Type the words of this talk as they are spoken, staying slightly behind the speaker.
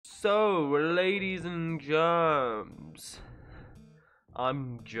So, ladies and germs,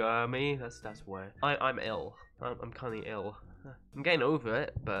 I'm Jeremy. That's weird. I'm ill. I'm kind of ill. I'm getting over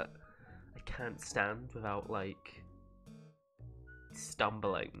it, but I can't stand without like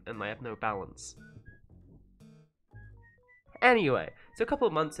stumbling, and I have no balance. Anyway, so a couple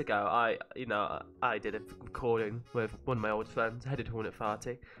of months ago, I did a recording with one of my old friends, Headed Hornet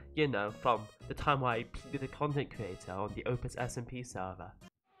Farty. You know, from the time where I did a content creator on the Opus SMP server.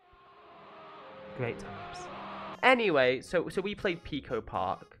 Great times. Anyway, so we played Pico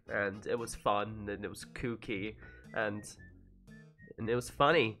Park, and it was fun, and it was kooky, and it was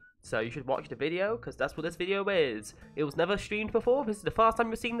funny. So you should watch the video, because that's what this video is. It was never streamed before. This is the first time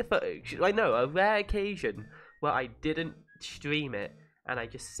you're seeing the footage. I know, a rare occasion where I didn't stream it, and I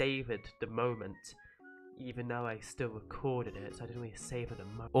just savored the moment, even though I still recorded it, so I didn't really savor the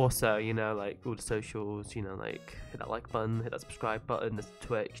moment. Also, you know, like, all the socials, you know, like, hit that like button, hit that subscribe button, the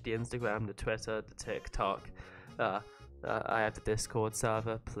Twitch, the Instagram, the Twitter, the TikTok. I have the Discord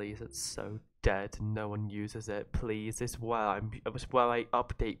server, please, it's so dead, no one uses it, please. This is where I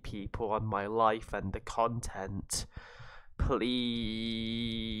update people on my life and the content. Please.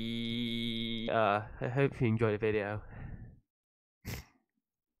 I hope you enjoy the video.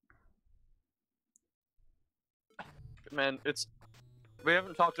 Man, we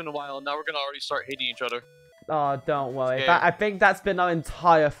haven't talked in a while, and now we're gonna already start hating each other. Oh, don't worry. I think that's been our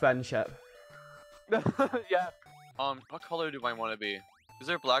entire friendship. Yeah. What color do I want to be? Is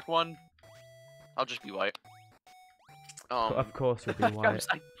there a black one? I'll just be white. Of course you'll be white.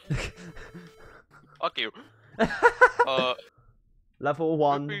 Fuck you. Level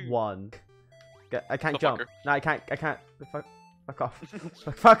 1. I can't jump. Fucker. No, I can't. Fuck off.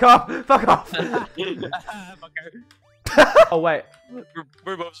 Fuck off. Fuck off. Fucker. Oh wait.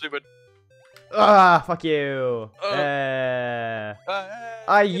 We're both stupid. Ah, fuck you. I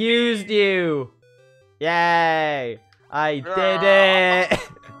used you. Yay! I did it.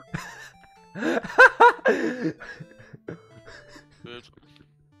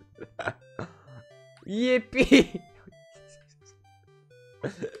 Yippee! I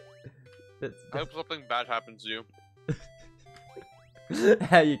hope something bad happens to you.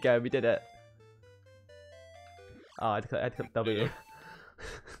 There you go. We did it. Oh, I had to click W.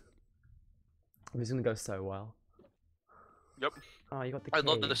 This is gonna go so well. Yep. Oh, you got the. I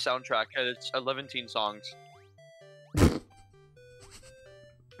love the soundtrack, and it's 11 songs.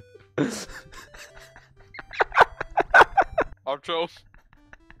 Archo.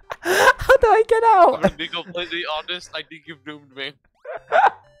 How do I get out? I'm gonna be completely honest. I think you've doomed me.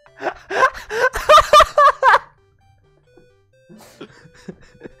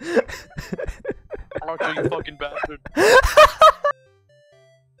 Archo, you fucking bastard.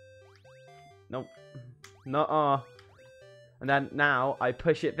 Nope. Nuh-uh. And then now I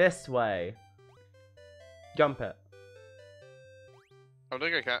push it this way. Jump it. I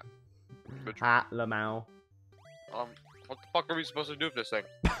think I can't. Ah, Lamau. What the fuck are we supposed to do with this thing?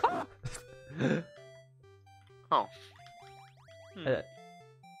 Oh.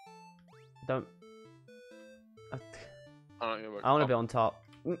 Don't. I don't know. I want to be on top.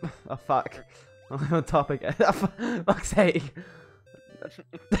 Oh fuck. I'm on top again. Fuck's sake.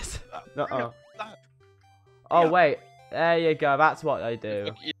 Uh-oh. Oh wait. There you go. That's what I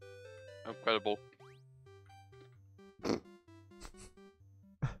do. Incredible.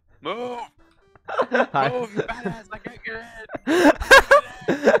 Move! Move, you badass! I can't get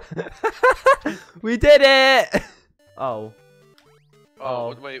in! We did it! Oh.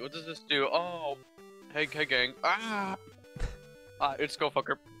 Oh, wait, what does this do? Oh! Hey gang. Ah! It's go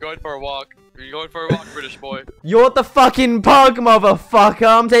fucker. Going for a walk. Are you going for a walk, British boy? You're the fucking pug, motherfucker!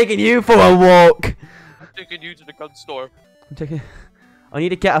 I'm taking you for a walk! I'm taking you to the gun store. I need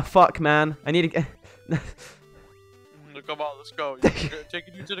to get a fuck, man. I need to get... Come on, let's go.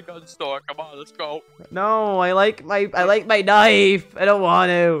 Taking you to the gun store. Come on, let's go. No, I like my knife. I don't want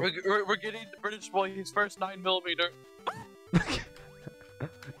to. We're getting the British boy his first 9mm.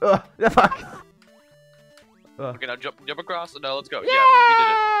 The fuck. Okay, now jump across and now let's go. Yeah, we did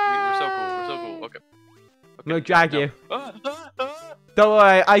it. We're so cool. We're so cool. Okay. I'm gonna drag you. Ah. Don't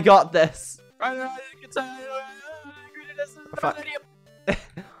worry, I got this. Fuck.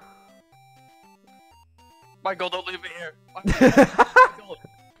 Michael, don't leave me here.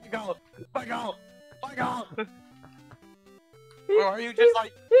 Michael. Or are you just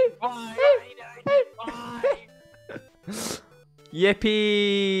like, why?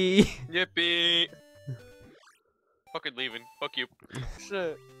 Yippee! Yippee! Fucking leaving. Fuck you.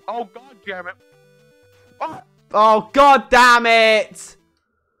 Shit. Oh god damn it. Ah! Oh god damn it!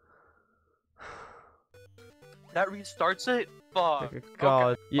 That restarts it? Fuck.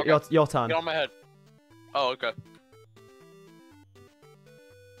 God. Okay. Your turn. Get on my head. Oh, okay.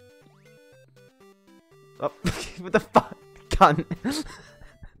 Oh, what the fuck? Cunt.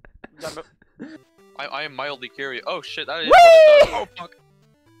 Damn it. I am mildly curious. Oh shit, that is what it does. Oh fuck.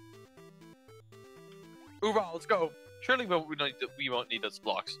 Hoorah, let's go. Surely we won't need those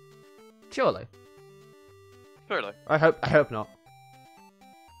blocks. Surely. Surely. I hope not.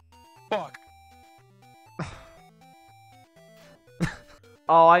 Fuck.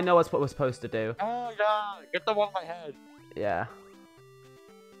 Oh, I know what we're supposed to do. Oh god, get the one on my head. Yeah.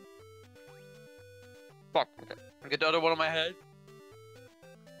 Fuck. Okay. Get the other one on my head.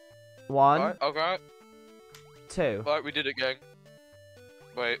 1, Alright, okay. 2. Alright, we did it, gang.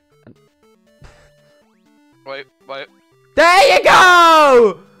 Wait. Wait. There you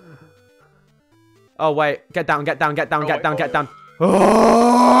go! Oh wait, get down.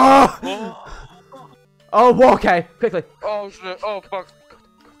 Oh! Oh, okay, quickly. Oh shit, oh fuck.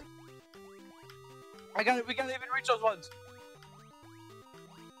 We can't even reach those ones.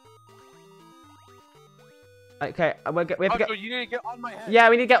 Okay, we have to get. So you need to get on my head. Yeah,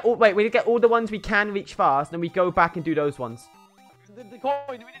 we need to get all. Wait, we need to get all the ones we can reach fast, then we go back and do those ones. The coin,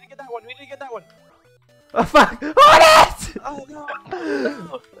 we need to get that one. Oh fuck! Hornet! Oh no!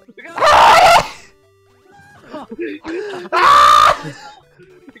 Ah!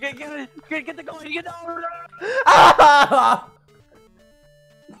 Get the coin, get the Ah!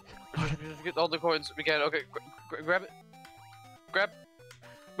 Get all the coins we can. Okay, grab it. Grab.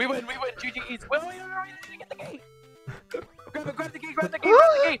 We win. GG's. Wait, get the key. Grab the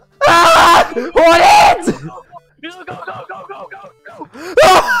key. Ah! Hornet! Go.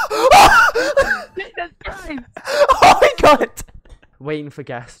 Jesus Christ! Oh my god! Waiting for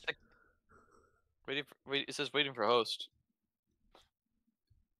guest. It says waiting for host.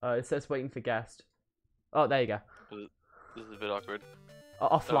 It says waiting for guest. Oh, there you go. This is a bit awkward.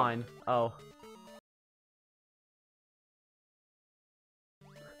 Offline. Oh.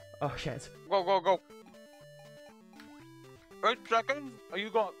 Oh shit. Go. 8 seconds. Are you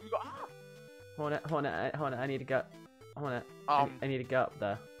going? Ah! Hornet, I need to go. Hornet, I need to go up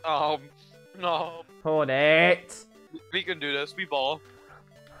there. No. Hornet! We can do this. We ball.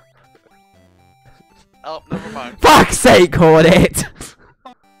 Oh, never mind. Fuck's sake, Hornet!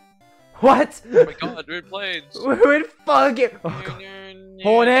 What? Oh my god, we're in planes. We're in fucking. Oh, Hornet!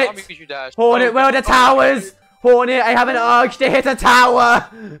 Hornet! Hornet, where are the towers? Hornet, I have an urge to hit a tower!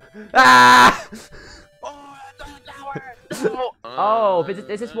 Ah! Oh, that's a tower! No! Oh, but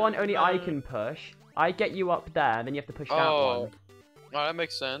is this one only I can push? I get you up there, and then you have to push that one. Oh, that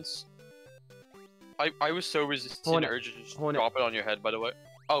makes sense. I was so resistant to the urge to just drop it on your head, by the way.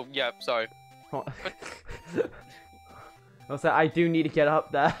 Oh, yeah, sorry. Also, I do need to get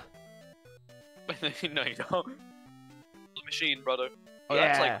up there. No, you don't. The machine, brother. Oh, Yeah.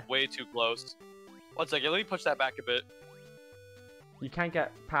 that's like way too close. One second, let me push that back a bit. You can't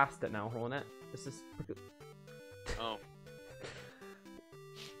get past it now, Hornet. This is. Oh.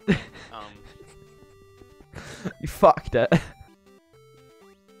 You fucked it.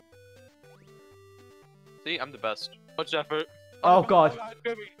 See, I'm the best. Much effort. Oh god.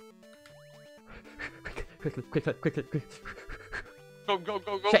 Quickly. Go.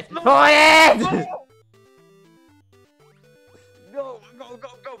 Shit. No! Hornet! No!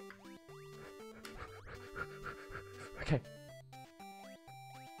 Go. Okay.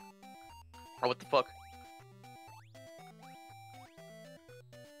 Oh, what the fuck?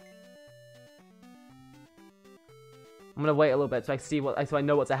 I'm gonna wait a little bit so I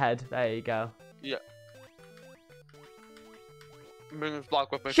know what's ahead. There you go. Yeah. Bring this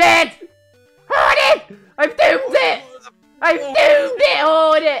block with me. Shit! Hornet! I've doomed it! I've doomed it,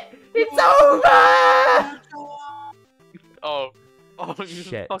 Hornet! It's over! Oh, you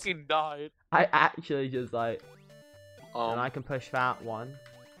Shit. just fucking died. I actually just like, and I Um, can push that one,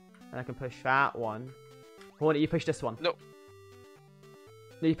 and I can push that one. Hornet, you push this one. No.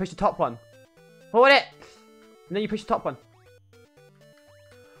 No, you push the top one. Hornet! And then you push the top one.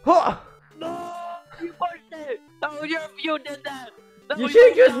 Oh! no! You pushed it! No, you did that! No, You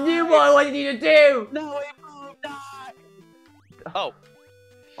should just knew what I wanted you to do! No, we both died! Oh.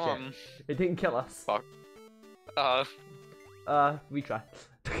 Shit. It didn't kill us. Fuck. Retry.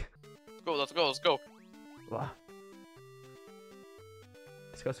 Let's go. Wow.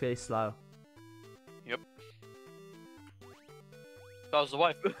 This goes really slow. Yep. That was the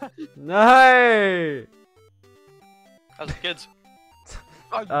wife. No! That was the kids.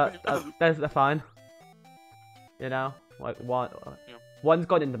 They're fine. You know, like Yeah. one's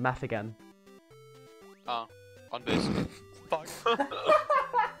gone into meth again. On base. Fuck.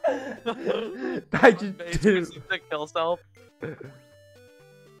 I just base, do. to kill self.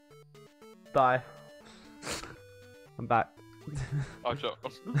 Bye. I'm back. Archo.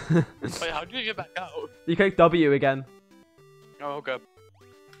 Wait, how do you get back out? You click W again. Oh, okay.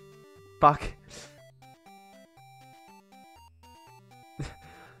 Fuck.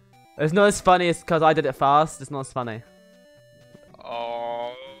 It's not as funny as because I did it fast. It's not as funny.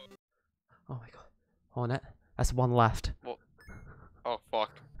 Oh. Oh my god. Hornet. That's one left. Well, oh,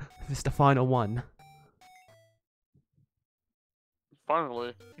 fuck. This is the final one.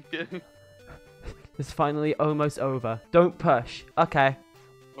 Finally. It's finally almost over. Don't push. Okay.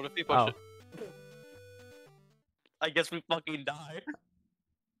 What if we push it? I guess we fucking die.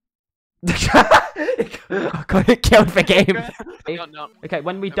 I got it killed the game. No. Okay,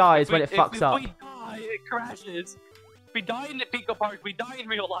 when we die is when it fucks up. If we die, it crashes. If we die in the Pico Park, we die in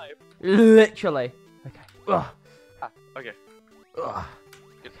real life. Literally. Okay. Ugh. Okay. Ugh.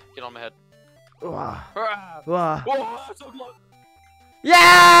 Get on my head. Ugh. Ah. Ugh. Oh, so close.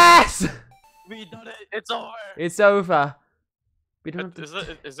 Yes! We done it. It's over. It's over. We don't have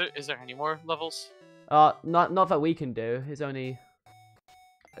to... Is there any more levels? Not that we can do. It's only...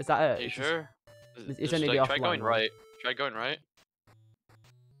 Is that it? Are you sure? It's Just, only the like, try offline going one. right. Try going right.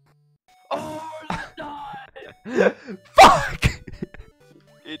 Oh, let's die! Fuck!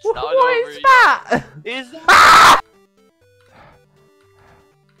 It's not What over is yet. that? Is that? Ah!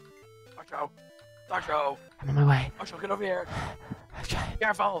 Archo! Archo! I'm on my way. Archo, get over here! Okay.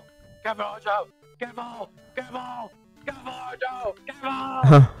 Careful! Careful, Archo! Careful! Careful! Careful, Archo!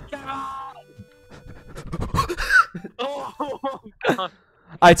 Careful! Careful! Oh, God.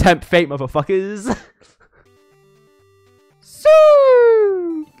 I tempt fate, motherfuckers. So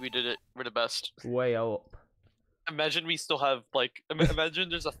We did it. We're the best. way up. Imagine we still have, like, imagine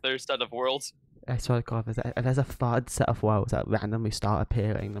there's a third set of worlds. I swear to God, if there's a third set of worlds that randomly start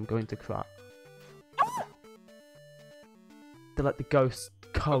appearing, I'm going to cry. To let the ghosts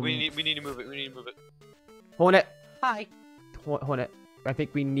come. We need to move it. We need to move it. Hornet. Hi. Hornet. I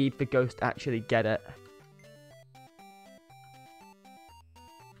think we need the ghost to actually get it.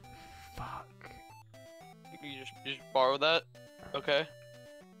 Fuck. You just borrow that. Okay.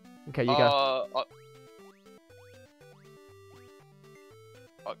 Okay, you go.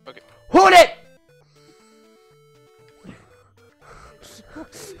 Okay. Hornet!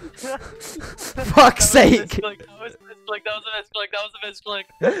 Fuck's sake! That was a misclick.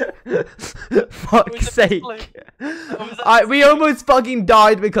 Fuck's sake! a We almost fucking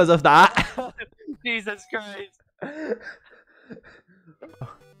died because of that. Jesus Christ.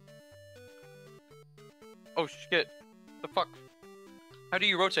 Oh shit. The fuck? How do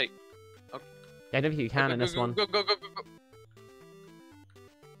you rotate? Yeah, I don't think you can Go, in go, this go, one. Go.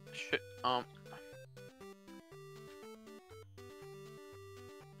 Shit. Let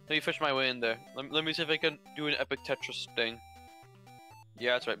me fish my way in there. Let me see if I can do an epic Tetris thing.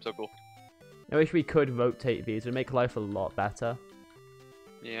 Yeah, that's right. So cool. I wish we could rotate these. It would make life a lot better.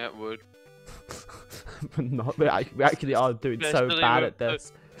 Yeah, it would. But not. We actually are doing so Especially bad with at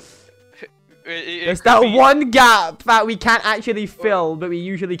this. It There's could that be- one gap that we can't actually fill, but we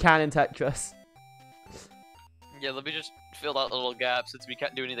usually can in Tetris. Yeah, let me just fill that little gap since we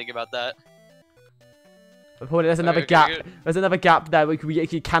can't do anything about that. Hold it, there's another Okay, gap. good. There's another gap there we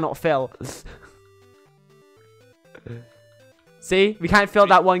actually cannot fill. See? We can't fill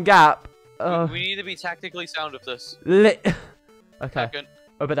that one gap. We need to be tactically sound with this. Okay. Second.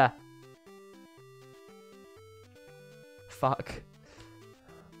 Over there. Fuck.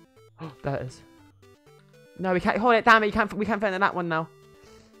 There it is. No, we can't. Hold it, damn it. We can't fit in that one now.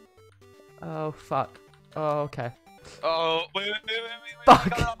 Oh, fuck. Oh, okay. Oh, wait. Fuck. I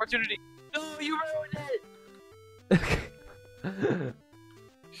got an opportunity. No, you ruined it.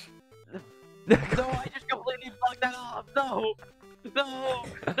 No, I just completely fucked that off. No.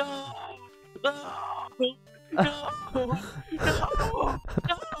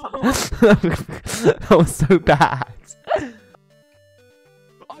 That was so bad.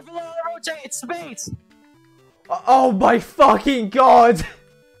 I forgot to rotate space. Oh my fucking god!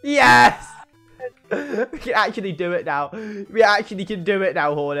 Yes! We can actually do it now. We actually can do it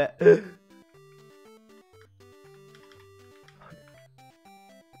now, Hornet.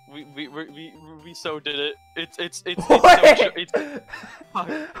 We so did it. It's Wait! fine.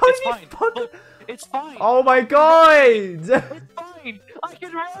 Look, it's fine. Oh my god! It's fine. I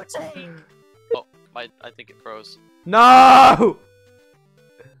can rotate. Oh, I think it froze. No!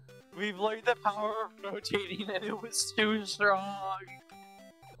 We've learned the power of rotating, and it was too strong.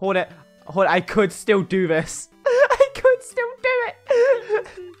 Hornet, I could still do this. I could still do it.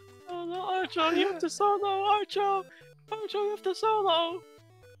 Solo, Archo, you have to solo, Archo. Archo, you have to solo.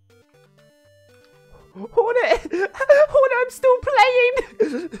 Hornet! Hornet, I'm still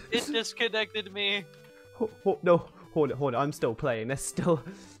playing! It disconnected me. No, Hornet, I'm still playing. There's still...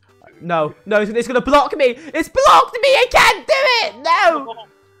 No, it's gonna block me! It's blocked me! I can't do it! No!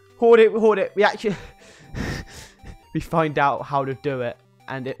 Hornet, we actually... we find out how to do it,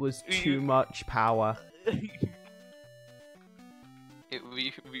 and it was too much power. It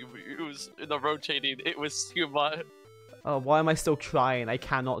was the rotating. It was too much. Oh, why am I still trying? I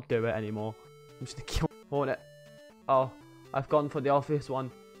cannot do it anymore. I'm just gonna kill Hornet. Oh, I've gone for the obvious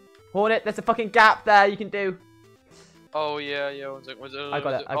one. Hornet, there's a fucking gap there you can do. Oh yeah. I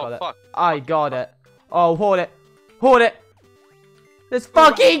got it. Fuck. I got it. Oh, Hornet. Let's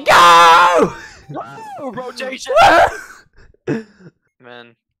fucking go! Rotation.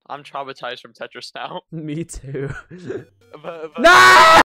 Man, I'm traumatized from Tetris now. Me too. But No!